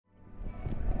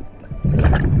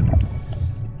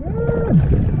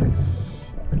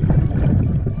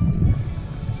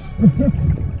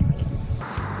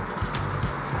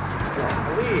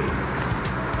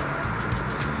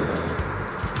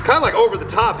kind of like over the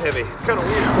top heavy. It's kind of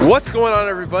weird. What's going on,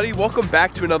 everybody? Welcome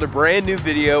back to another brand new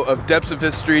video of Depths of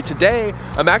History. Today,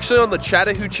 I'm actually on the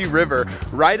Chattahoochee River,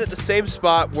 right at the same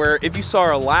spot where, if you saw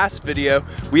our last video,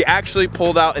 we actually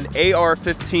pulled out an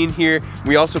AR-15 here.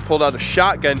 We also pulled out a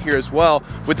shotgun here as well,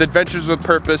 with Adventures with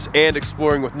Purpose and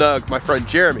Exploring with Nug, my friend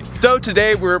Jeremy. So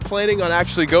today, we're planning on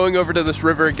actually going over to this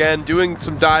river again, doing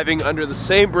some diving under the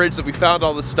same bridge that we found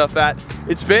all this stuff at.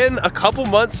 It's been a couple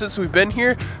months since we've been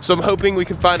here, so I'm hoping we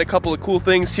can find a couple of cool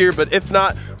things here, but if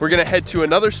not, we're gonna head to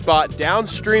another spot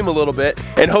downstream a little bit,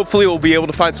 and hopefully we'll be able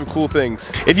to find some cool things.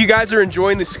 If you guys are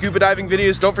enjoying the scuba diving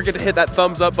videos, don't forget to hit that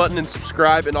thumbs up button and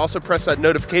subscribe, and also press that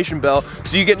notification bell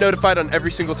so you get notified on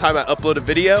every single time I upload a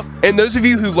video. And those of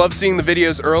you who love seeing the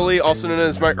videos early, also known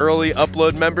as my early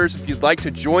upload members, if you'd like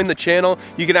to join the channel,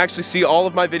 you can actually see all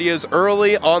of my videos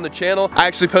early on the channel. I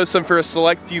actually post them for a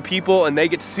select few people, and they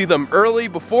get to see them early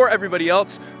before everybody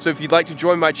else. So if you'd like to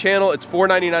join my channel, it's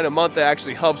 $4.99 a month. That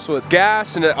actually helps with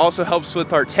gas, and it also helps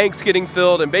with our tanks getting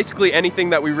filled, and basically anything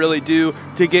that we really do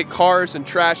to get cars and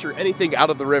trash or anything out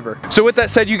of the river. So with that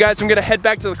said, you guys, I'm gonna head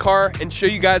back to the car and show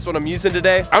you guys what I'm using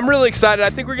today. I'm really excited. I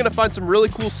think we're gonna find some really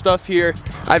cool stuff here.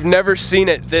 I've never seen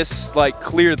it this like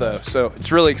clear though, so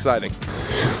it's really exciting.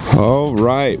 All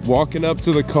right, walking up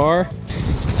to the car.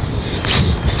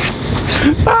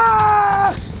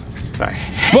 Ah! Sorry.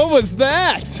 What was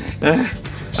that?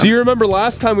 So you remember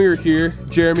last time we were here,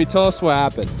 Jeremy, tell us what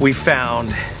happened. We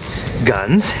found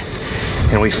guns,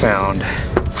 and we found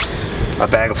a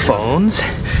bag of phones,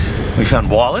 we found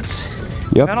wallets,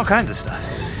 we found all kinds of stuff.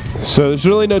 So there's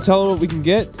really no telling what we can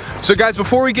get. So guys,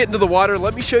 before we get into the water,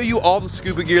 let me show you all the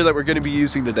scuba gear that we're gonna be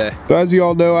using today. So as you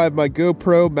all know, I have my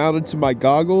GoPro mounted to my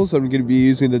goggles I'm gonna be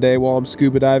using today while I'm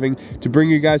scuba diving to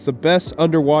bring you guys the best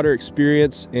underwater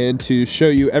experience and to show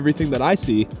you everything that I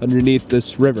see underneath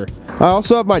this river. I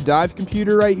also have my dive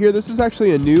computer right here. This is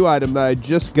actually a new item that I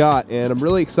just got, and I'm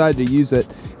really excited to use it.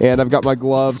 And I've got my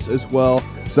gloves as well,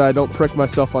 so I don't prick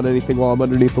myself on anything while I'm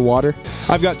underneath the water.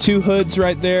 I've got two hoods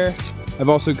right there. I've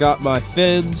also got my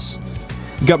fins.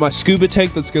 I've got my scuba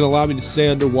tank that's gonna allow me to stay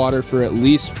underwater for at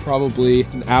least probably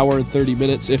an hour and 30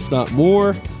 minutes, if not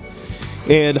more.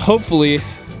 And hopefully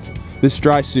this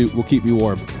dry suit will keep me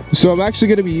warm. So I'm actually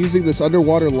gonna be using this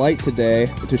underwater light today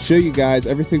to show you guys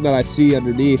everything that I see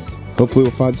underneath. Hopefully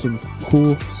we'll find some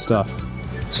cool stuff.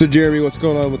 So Jeremy, what's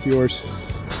going on with yours?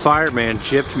 Fireman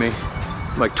gypped me,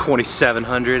 like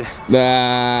 2,700.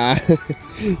 Nah.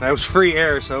 That was free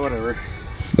air, so whatever.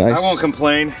 Nice. I won't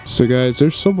complain. So guys,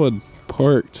 there's someone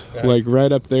parked like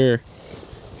right up there.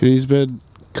 And he's been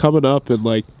coming up and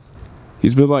like,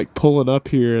 he's been like pulling up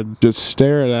here and just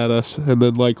staring at us and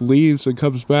then like leaves and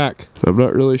comes back. I'm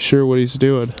not really sure what he's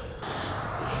doing.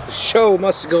 The show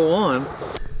must go on.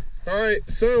 All right,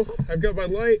 so I've got my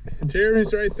light.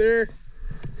 Jeremy's right there.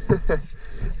 I'm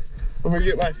gonna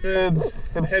get my fins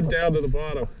and head down to the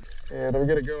bottom. And I'm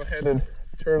gonna go ahead and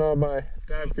turn on my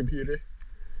dive computer.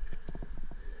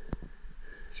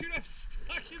 Dude, I'm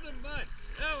stuck in the mud.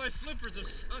 Oh, my flippers have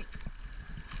sunk.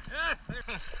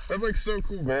 That looks so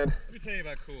cool, man. Let me tell you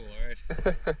about cool, all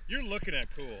right? You're looking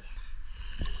at cool.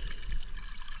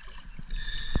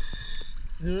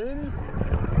 You ready?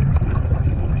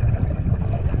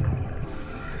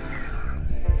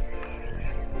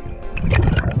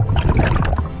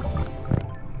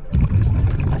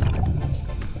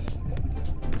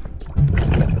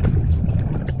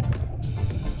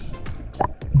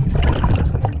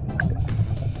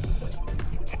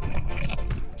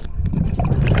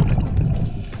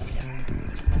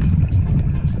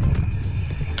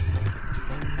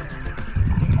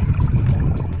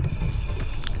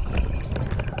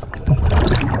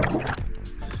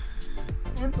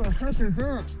 What the heck is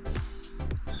that?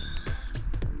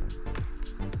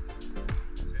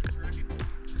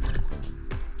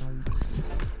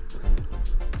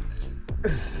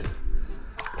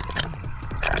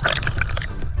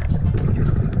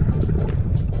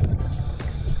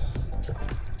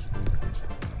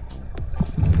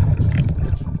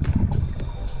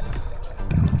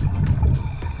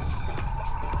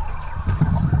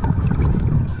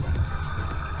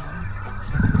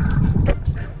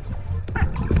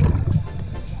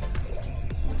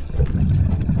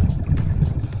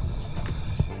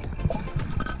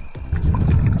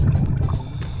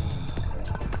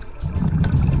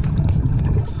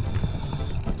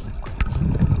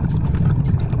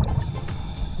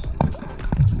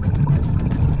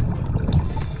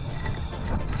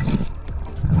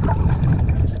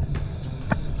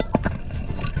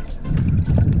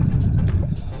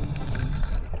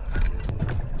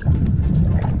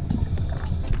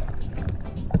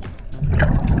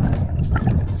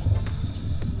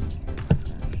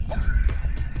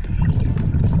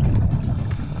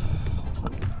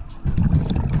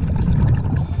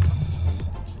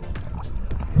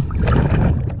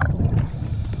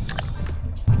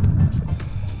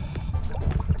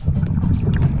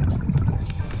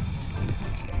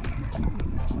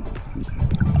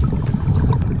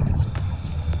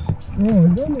 Oh,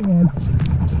 another one.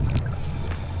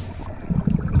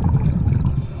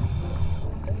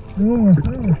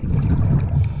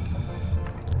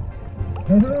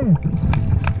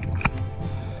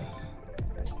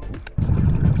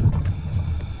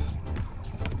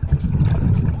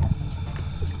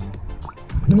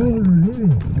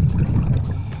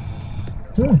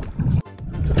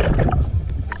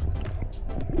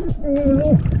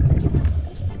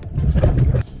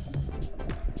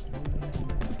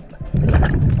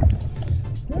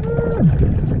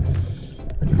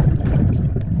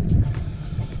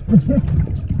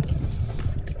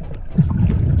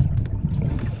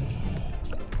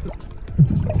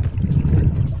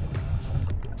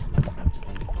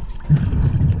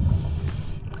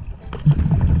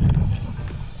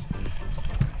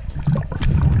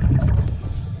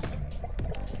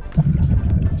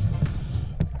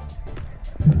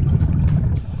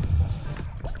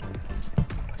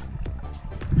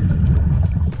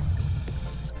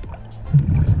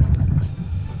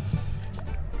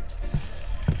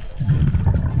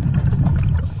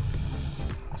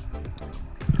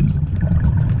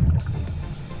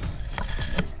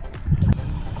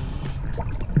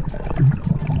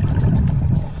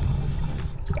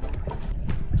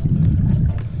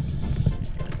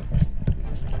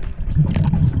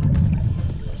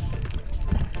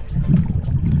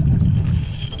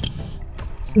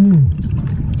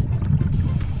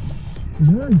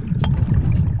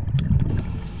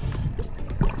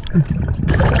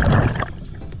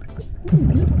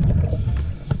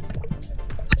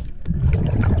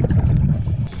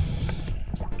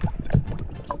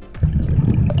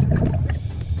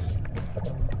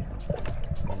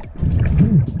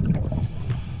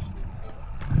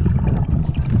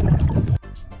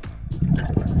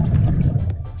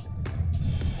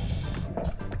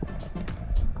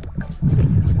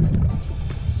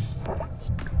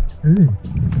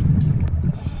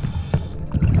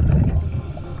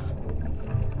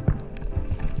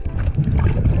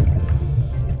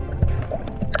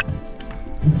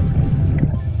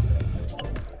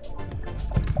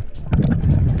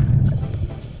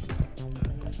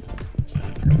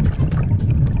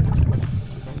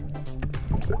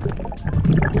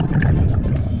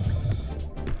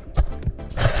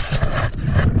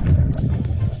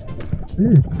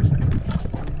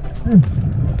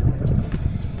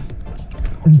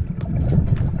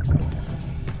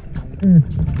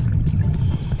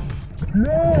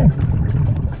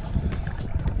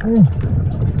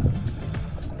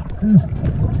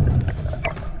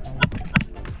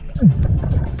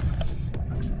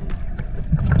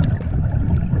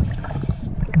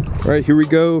 All right, here we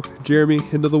go, Jeremy,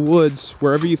 into the woods,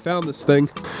 wherever you found this thing.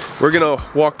 We're gonna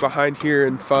walk behind here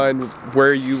and find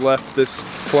where you left this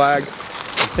flag.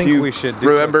 I think we should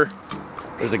remember.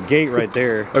 There's a gate right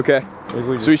there. Okay. So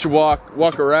we should walk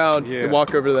around and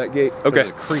walk over to that gate. Okay. There's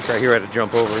a creek right here I had to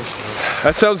jump over.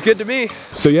 That sounds good to me.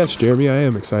 So yes, Jeremy, I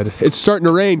am excited. It's starting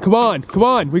to rain. Come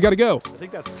on, we gotta go. I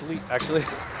think that's sleet, actually.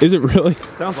 Is it really?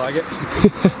 Sounds like it.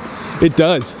 It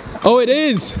does. Oh, it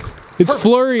is. It's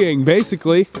flurrying,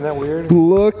 basically. Isn't that weird?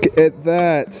 Look at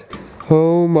that.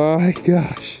 Oh my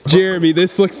gosh. Jeremy,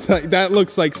 this looks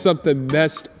like something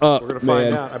messed up, We're gonna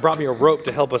find out. I brought me a rope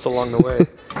to help us along the way.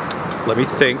 Let me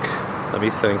think. I'm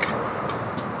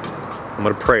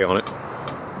gonna pray on it.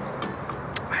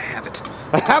 I have it.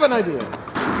 I have an idea.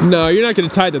 No, you're not gonna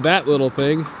tie to that little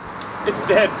thing. It's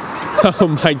dead. Oh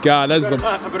my God, that's I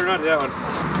better not do that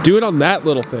one. Do it on that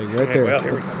little thing right there. Well,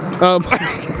 here we go.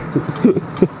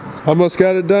 Almost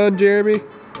got it done, Jeremy.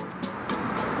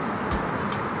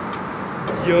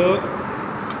 Yup.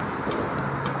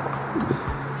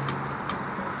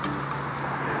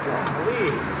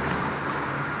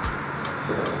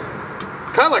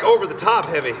 Kind of like over the top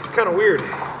heavy. It's kind of weird.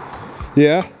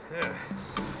 Yeah? Yeah.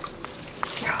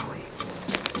 Golly.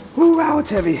 Ooh, wow, it's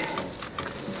heavy.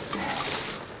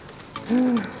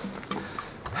 I'm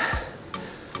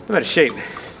out of shape.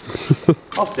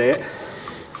 I'll say it.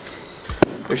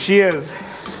 There she is.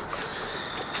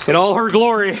 In all her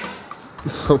glory.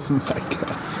 Oh my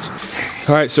gosh.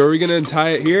 All right, so are we gonna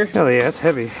untie it here? Hell yeah, it's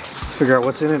heavy. Let's figure out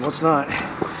what's in it and what's not.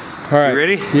 All right. You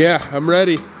ready? Yeah, I'm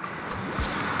ready.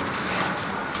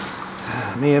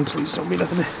 Man, please don't be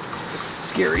nothing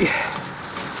scary.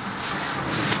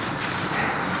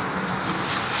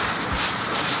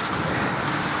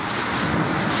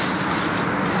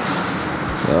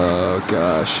 Oh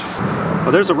gosh.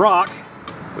 Well, there's a rock.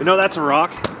 We know that's a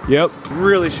rock. Yep.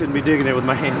 Really shouldn't be digging it with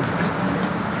my hands.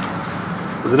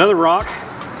 There's another rock.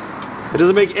 It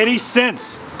doesn't make any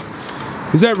sense.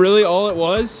 Is that really all it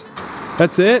was?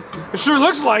 That's it? It sure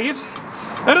looks like it.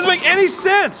 That doesn't make any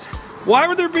sense. Why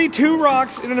would there be 2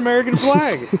 rocks in an American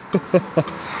flag?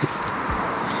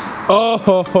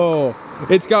 Oh,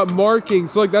 it's got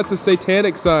markings. Look, that's a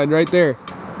satanic sign right there.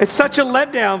 It's such a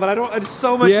letdown, but it's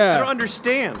so much, Yeah. I don't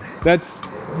understand. That's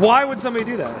Why would somebody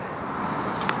do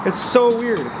that? It's so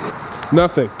weird.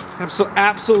 nothing.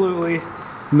 Absolutely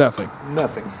Nothing.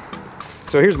 nothing.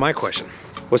 So here's my question.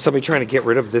 Was somebody trying to get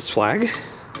rid of this flag?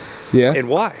 Yeah. And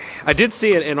why? I did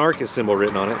see an anarchist symbol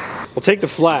written on it. We'll take the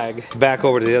flag back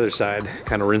over to the other side,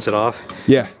 kind of rinse it off,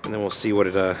 Yeah. and then we'll see what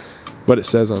it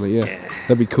says on it, yeah.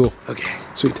 That'd be cool. Okay.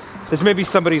 Sweet. There's maybe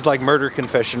somebody's like murder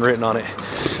confession written on it.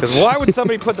 Because why would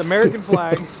somebody put the American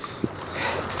flag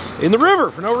in the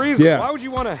river for no reason? Yeah. Why would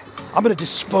you want to? I'm gonna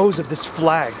dispose of this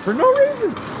flag for no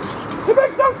reason. It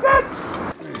makes no sense.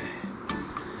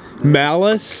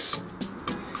 Malice.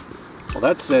 Well,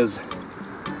 that says,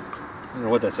 I don't know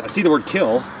what that says. I see the word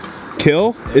kill.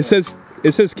 Kill? It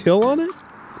says kill on it?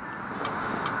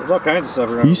 There's all kinds of stuff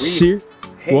around. You serious?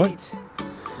 Hate, What?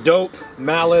 dope,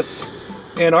 malice,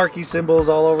 anarchy symbols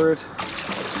all over it.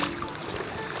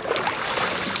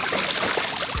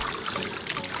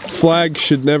 Flag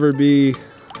should never be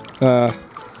No.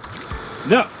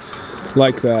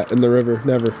 like that in the river.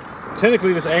 Never.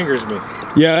 Technically, this angers me.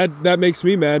 Yeah, that makes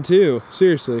me mad too.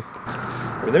 Seriously.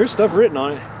 I mean, there's stuff written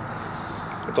on it.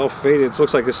 It's all faded. It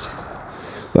looks like this.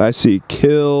 I see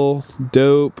kill,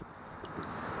 dope,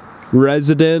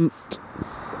 resident,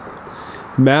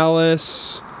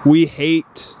 malice, we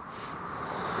hate,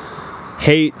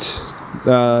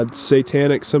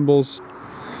 satanic symbols.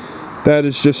 That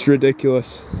is just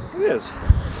ridiculous. It is.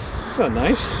 It's not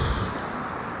nice.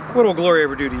 What will glory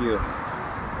ever do to you?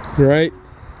 Right?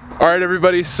 All right,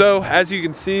 everybody, so as you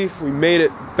can see, we made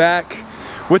it back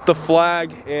with the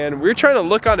flag, and we're trying to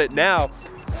look on it now.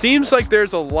 Seems like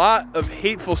there's a lot of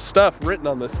hateful stuff written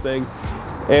on this thing,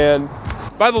 and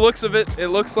by the looks of it, it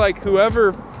looks like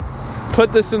whoever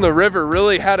put this in the river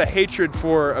really had a hatred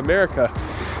for America.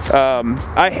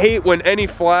 I hate when any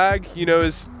flag, you know,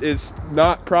 is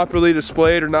not properly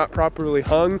displayed or not properly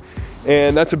hung,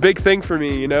 and that's a big thing for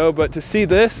me, you know. But to see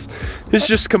this is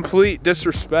just complete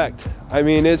disrespect. I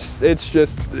mean, it's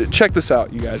just, check this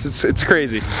out, you guys. It's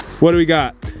crazy. What do we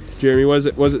got, Jeremy? What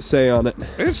does it say on it?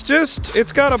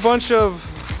 It's got a bunch of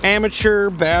amateur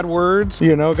bad words.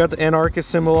 You know, got the anarchist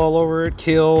symbol all over it.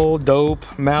 Kill, dope,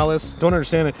 malice. Don't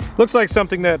understand it. Looks like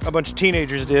something that a bunch of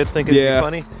teenagers did, thinking it'd be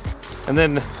funny. And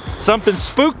then something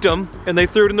spooked them and they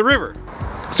threw it in the river.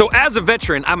 So as a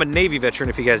veteran, I'm a Navy veteran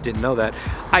if you guys didn't know that,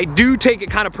 I do take it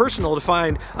kind of personal to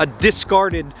find a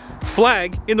discarded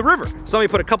flag in the river. Somebody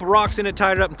put a couple rocks in it,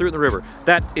 tied it up and threw it in the river.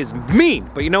 That is mean,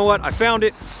 but you know what? I found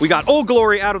it. We got Old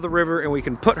Glory out of the river and we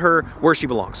can put her where she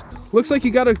belongs. Looks like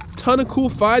you got a ton of cool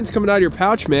finds coming out of your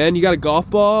pouch, man. You got a golf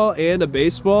ball and a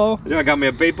baseball. Yeah, I got me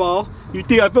a baseball. You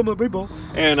think I found my baseball?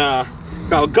 And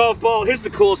got a golf ball. Here's the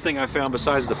coolest thing I found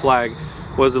besides the flag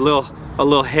was a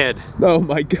little head. Oh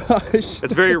my gosh.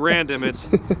 It's very random. It's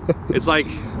like,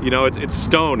 you know, it's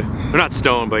stone. Or not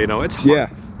stone, but you know, it's hard. Yeah.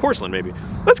 Porcelain maybe.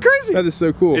 That's crazy. That is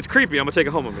so cool. It's creepy. I'm gonna take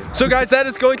it home with me. So guys, that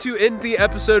is going to end the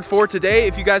episode for today.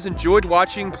 If you guys enjoyed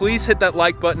watching, please hit that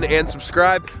like button and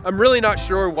subscribe. I'm really not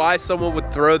sure why someone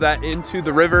would throw that into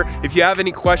the river. If you have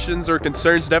any questions or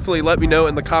concerns, definitely let me know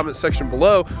in the comment section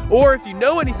below. Or if you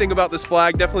know anything about this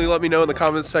flag, definitely let me know in the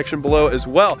comment section below as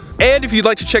well. And if you'd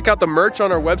like to check out the merch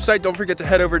on our website, don't forget to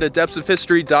head over to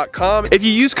depthsofhistory.com. If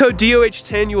you use code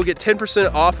DOH10, you will get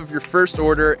 10% off of your first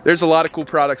order. There's a lot of cool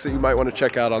products that you might want to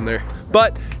check out on there.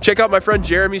 But check out my friend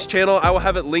Jeremy's channel. I will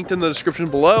have it linked in the description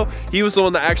below. He was the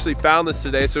one that actually found this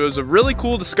today, so it was a really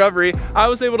cool discovery. I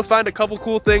was able to find a couple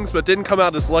cool things, but didn't come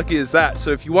out as lucky as that.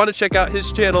 So if you want to check out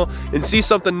his channel and see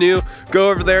something new, go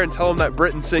over there and tell him that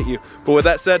Britton sent you. But with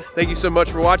that said, thank you so much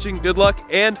for watching. Good luck,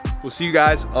 and we'll see you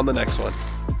guys on the next one.